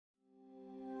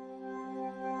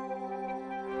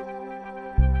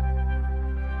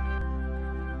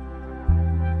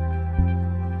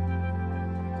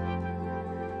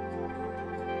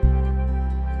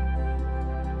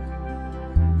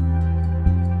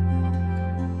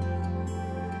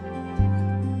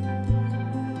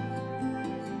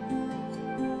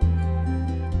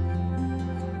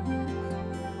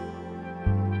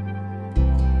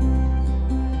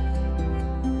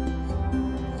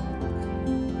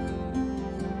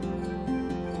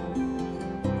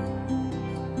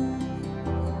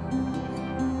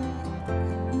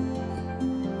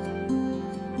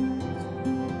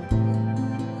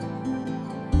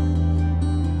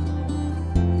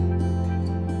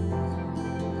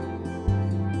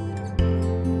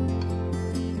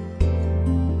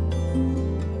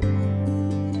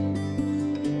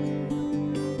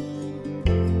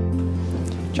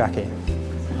Jackie,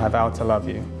 I vow to love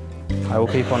you. I will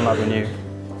keep on loving you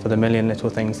for the million little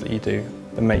things that you do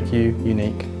that make you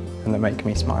unique and that make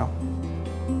me smile.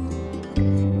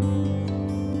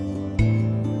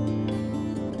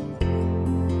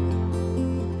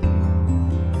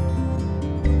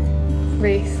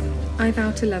 Rhys, I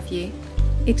vow to love you.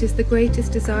 It is the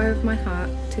greatest desire of my heart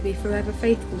to be forever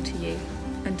faithful to you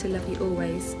and to love you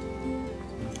always.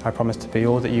 I promise to be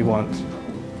all that you want,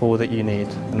 all that you need,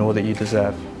 and all that you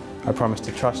deserve. I promise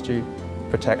to trust you,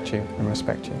 protect you, and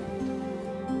respect you.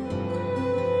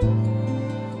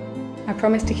 I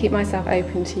promise to keep myself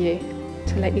open to you,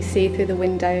 to let you see through the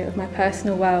window of my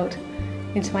personal world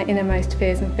into my innermost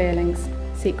fears and feelings,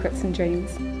 secrets and dreams.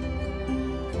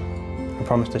 I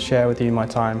promise to share with you my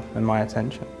time and my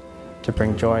attention, to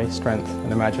bring joy, strength,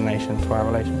 and imagination to our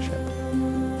relationship.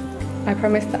 I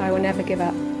promise that I will never give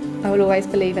up. I will always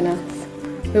believe in us.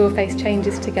 We will face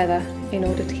changes together in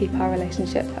order to keep our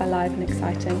relationship alive and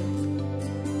exciting.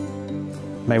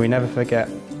 May we never forget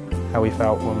how we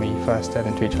felt when we first stared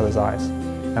into each other's eyes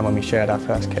and when we shared our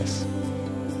first kiss.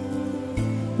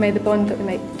 May the bond that we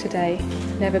make today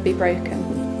never be broken,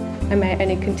 and may it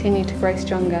only continue to grow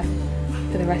stronger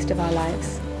for the rest of our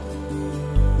lives.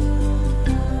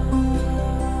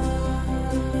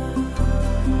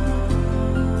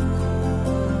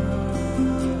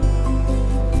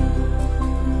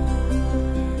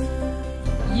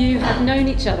 You have known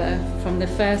each other from the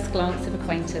first glance of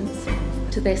acquaintance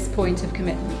to this point of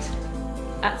commitment.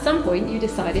 At some point you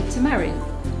decided to marry.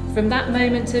 From that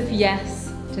moment of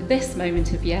yes to this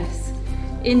moment of yes,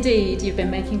 indeed you've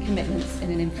been making commitments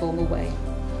in an informal way.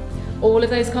 All of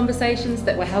those conversations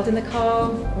that were held in the car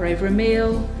or over a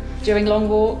meal, during long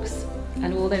walks,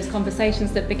 and all those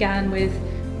conversations that began with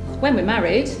when we're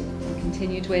married and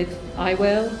continued with I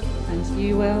will, and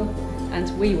you will, and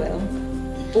we will.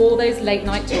 All those late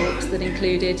night talks that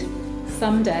included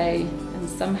someday and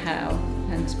somehow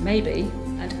and maybe,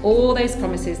 and all those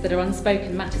promises that are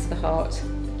unspoken matters of the heart,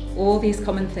 all these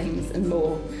common things and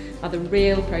more are the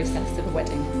real process of a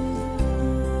wedding.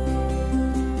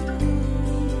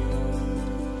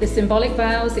 The symbolic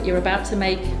vows that you're about to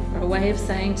make are a way of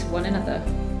saying to one another,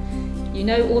 you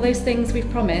know all those things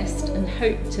we've promised and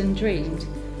hoped and dreamed,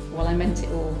 well I meant it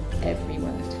all, every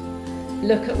word.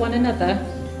 Look at one another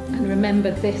and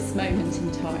remember this moment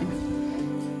in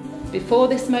time. Before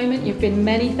this moment, you've been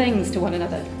many things to one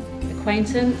another: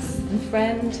 acquaintance and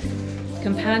friend,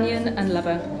 companion and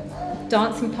lover,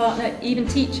 dancing partner, even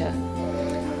teacher.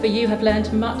 For you have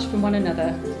learned much from one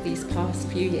another these past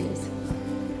few years.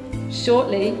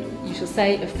 Shortly, you shall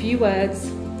say a few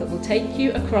words that will take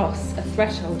you across a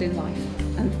threshold in life,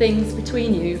 and things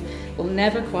between you will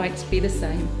never quite be the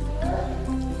same.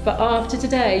 For after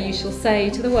today, you shall say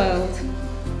to the world,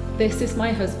 this is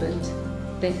my husband,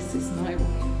 this is my wife.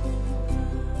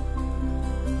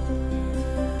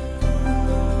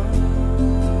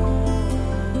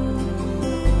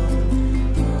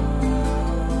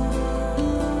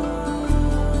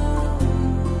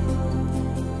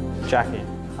 Jackie,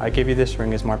 I give you this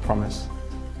ring as my promise,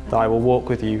 that I will walk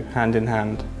with you hand in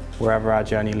hand wherever our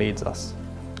journey leads us,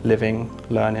 living,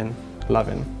 learning,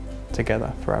 loving,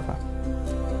 together forever.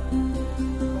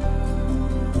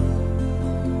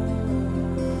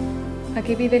 I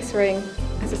give you this ring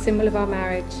as a symbol of our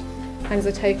marriage and as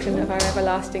a token of our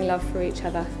everlasting love for each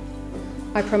other.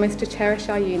 I promise to cherish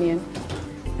our union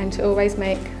and to always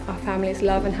make our family's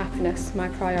love and happiness my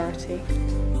priority.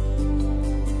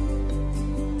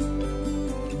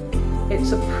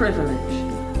 It's a privilege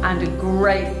and a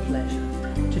great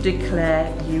pleasure to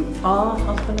declare you are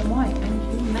husband and wife,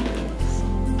 and you make this.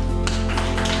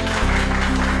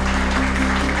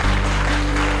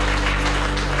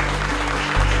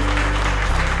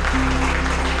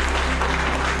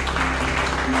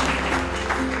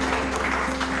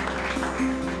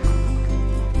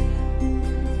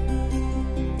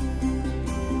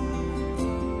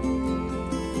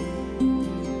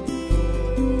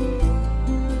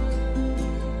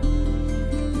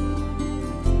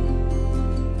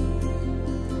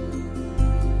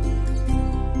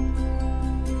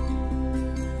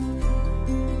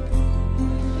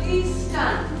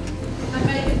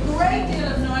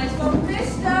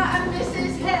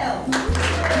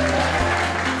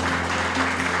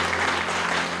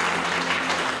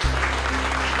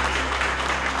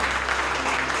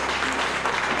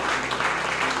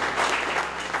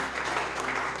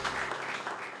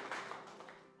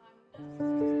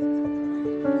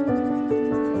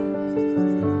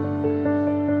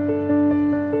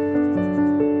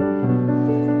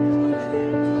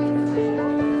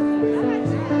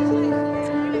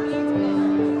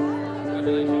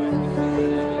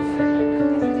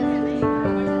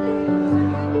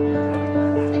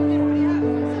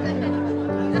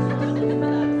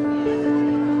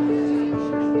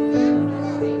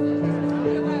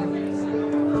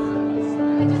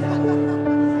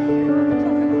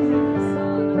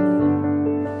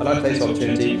 this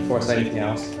opportunity, before I say anything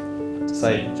else, to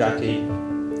say, Jackie,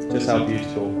 just how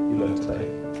beautiful you look today.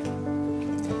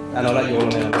 And I'll let you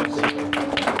all in on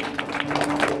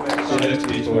what she looks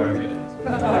beautiful every day.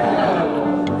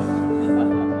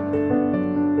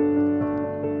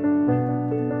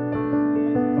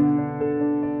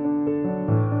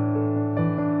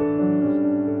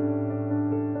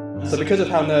 So because of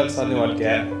how nervous I knew I'd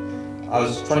get, I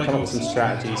was trying to come up with some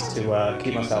strategies to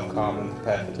keep myself calm and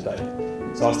prepared for today.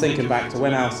 So I was thinking back to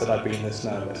when else had I been this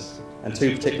nervous, and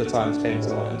two particular times came to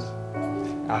mind.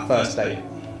 Our first date.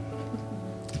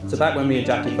 So back when me and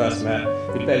Jackie first met,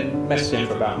 we'd been messaging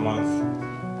for about a month,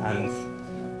 and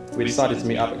we decided to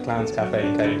meet up at Clown's Cafe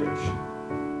in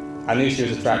Cambridge. I knew she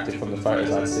was attractive from the photos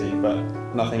I'd seen, but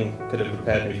nothing could have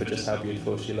prepared me for just how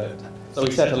beautiful she looked. So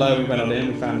we said hello, we went on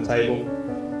in, we found a table,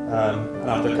 and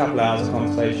after a couple of hours of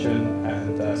conversation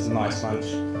and some nice lunch,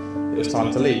 it was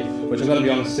time to leave, which I'm going to be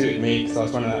honest suited me because I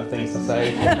was running out of things to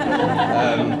say.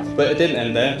 But it didn't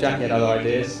end there. Jackie had other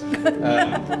ideas.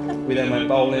 We then went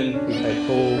bowling, we played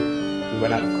pool, we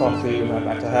went out for coffee, we went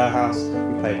back to her house,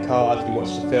 we played cards, we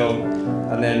watched a film,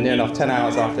 and then near enough 10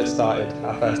 hours after it started,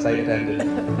 our first date had ended.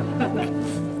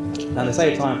 And they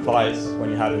say time flies when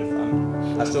you're having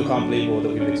fun. I still can't believe all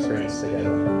that we've experienced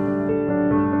together.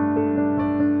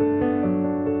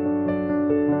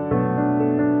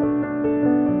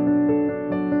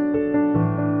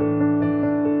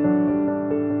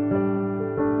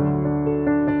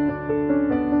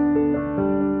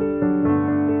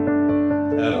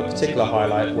 A particular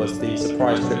highlight was the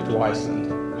surprise trip to Iceland,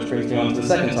 which brings me on to the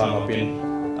second time I've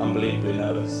been unbelievably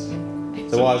nervous.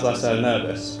 So why was I so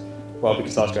nervous? Well,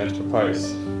 because I was going to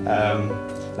propose.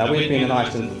 Now we'd been in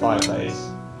Iceland for 5 days,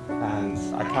 and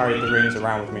I carried the rings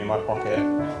around with me in my pocket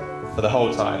for the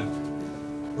whole time.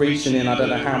 Reaching in I don't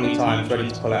know how many times, ready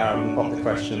to pull it out and pop the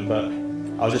question, but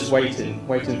I was just waiting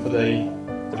for the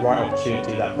right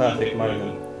opportunity, that perfect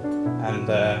moment. And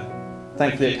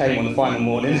thankfully it came on the final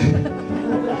morning.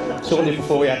 Shortly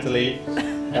before we had to leave,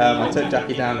 I took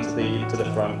Jackie down to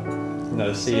the front, you know,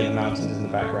 the sea and the mountains in the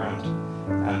background,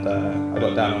 and I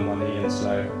got down on one knee in the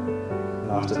snow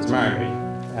and asked her to marry me.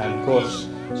 And of course,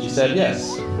 she said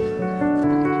yes.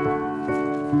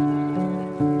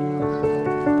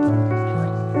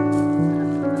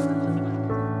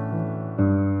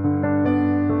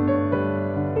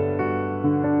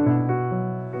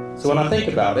 So when I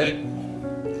think about it,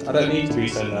 I don't need to be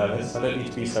so nervous, I don't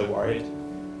need to be so worried,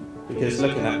 because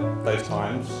looking at those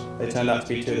times, they turned out to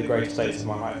be two of the greatest days of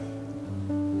my life.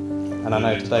 And I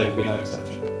know today will be no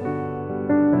exception.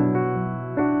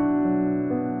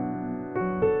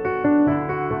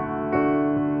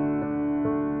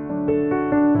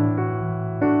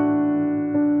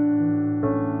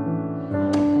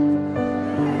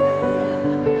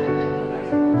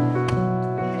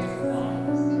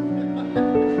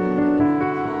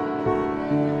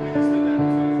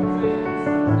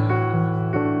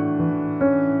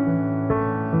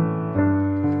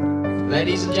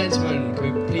 Ladies and gentlemen,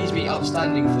 could we please be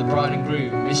upstanding for the bride and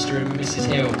groom, Mr. and Mrs.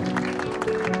 Hill.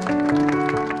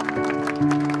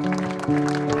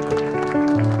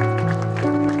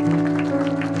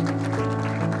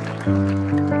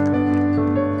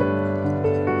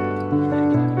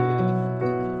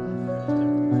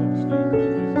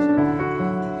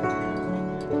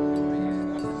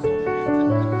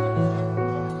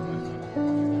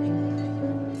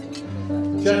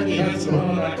 Jackie had some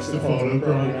hard acts to follow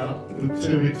growing up with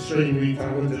two extremely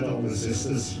talented older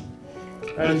sisters,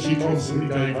 and she constantly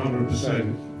gave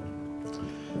 100%.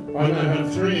 I now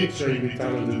have 3 extremely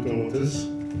talented daughters,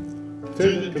 2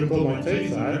 that can pull my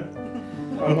teeth out,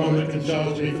 and 1 that can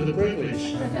charge me for the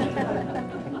privilege.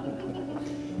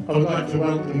 I would like to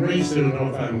welcome Rhys into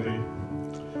our family.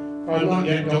 I've not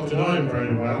yet got to know him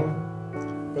very well,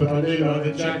 but I do know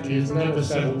that Jackie has never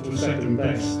settled for second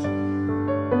best.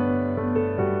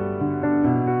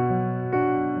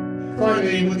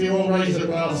 Finally, would you all raise your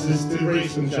glasses to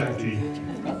Rhys and Jackie?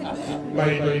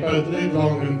 May they both live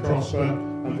long and prosper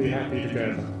and be happy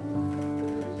together.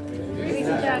 Rhys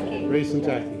and Jackie. Rhys and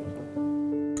Jackie.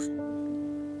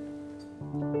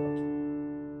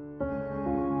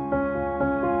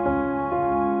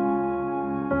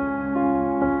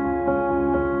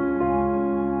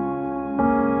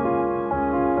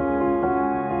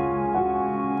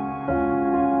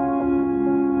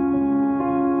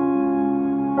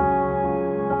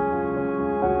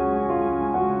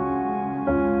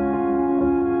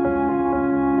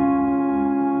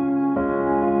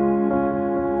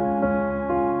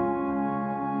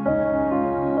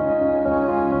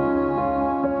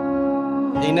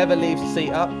 He never leaves the seat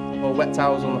up or wet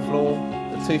towels on the floor.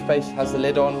 The toothpaste has the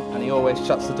lid on and he always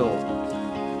shuts the door.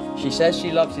 She says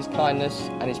she loves his kindness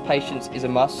and his patience is a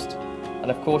must,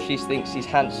 and of course she thinks he's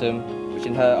handsome, which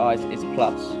in her eyes is a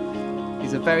plus.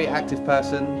 He's a very active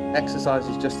person, exercise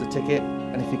is just a ticket,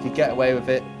 and if he could get away with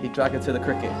it, he'd drag her to the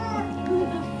cricket.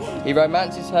 He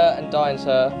romances her and dines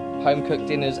her, home-cooked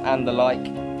dinners and the like.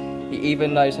 He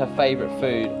even knows her favourite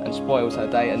food and spoils her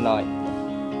day and night.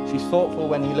 She's thoughtful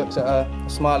when he looks at her, a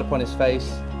smile upon his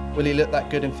face. Will he look that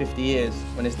good in 50 years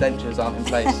when his dentures aren't in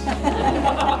place?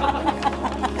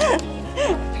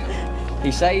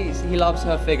 He says he loves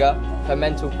her figure, her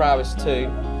mental prowess too,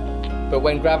 but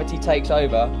when gravity takes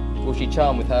over, will she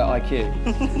charm with her IQ?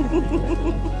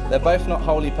 They're both not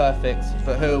wholly perfect,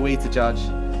 but who are we to judge?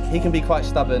 He can be quite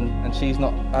stubborn and she's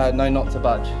not not to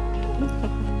budge.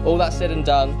 All that said and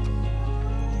done,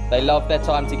 they love their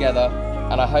time together,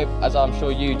 and I hope, as I'm sure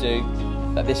you do,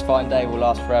 that this fine day will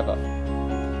last forever.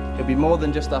 He'll be more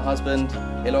than just her husband,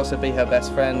 he'll also be her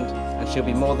best friend, and she'll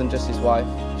be more than just his wife,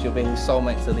 she'll be his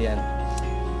soulmate to the end.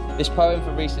 This poem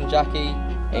for Rhys and Jackie,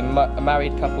 a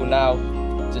married couple now,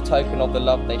 is a token of the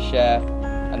love they share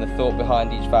and the thought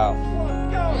behind each vow.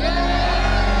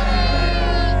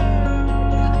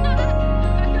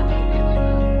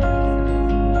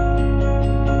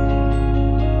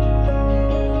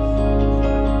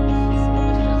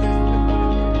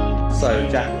 So,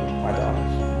 Jackie, my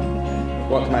darling,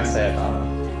 what can I say about her?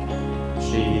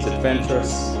 She's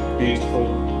adventurous, beautiful,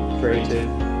 creative,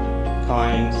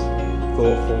 kind,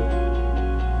 thoughtful,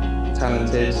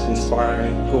 talented,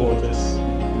 inspiring, gorgeous,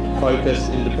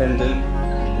 focused, independent,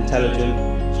 intelligent.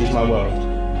 She's my world.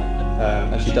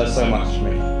 And she does so much for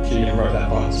me. She even wrote that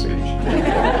part of the speech.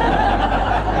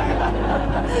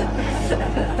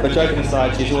 But joking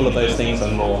aside, she's all of those things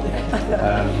and more.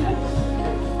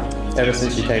 Ever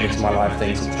since she came into my life,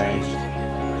 things have changed.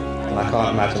 And I can't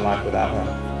imagine life without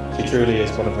her. She truly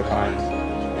is one of a kind.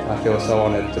 I feel so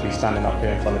honoured to be standing up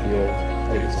here in front of you all,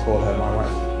 able to call her my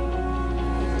wife.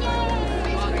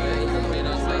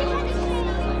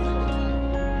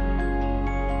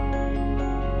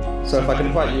 So if I can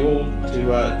invite you all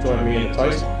to join me in a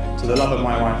toast to the love of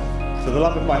my wife, to the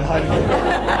love of my life,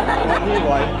 my new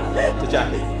wife, to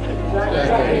Jackie.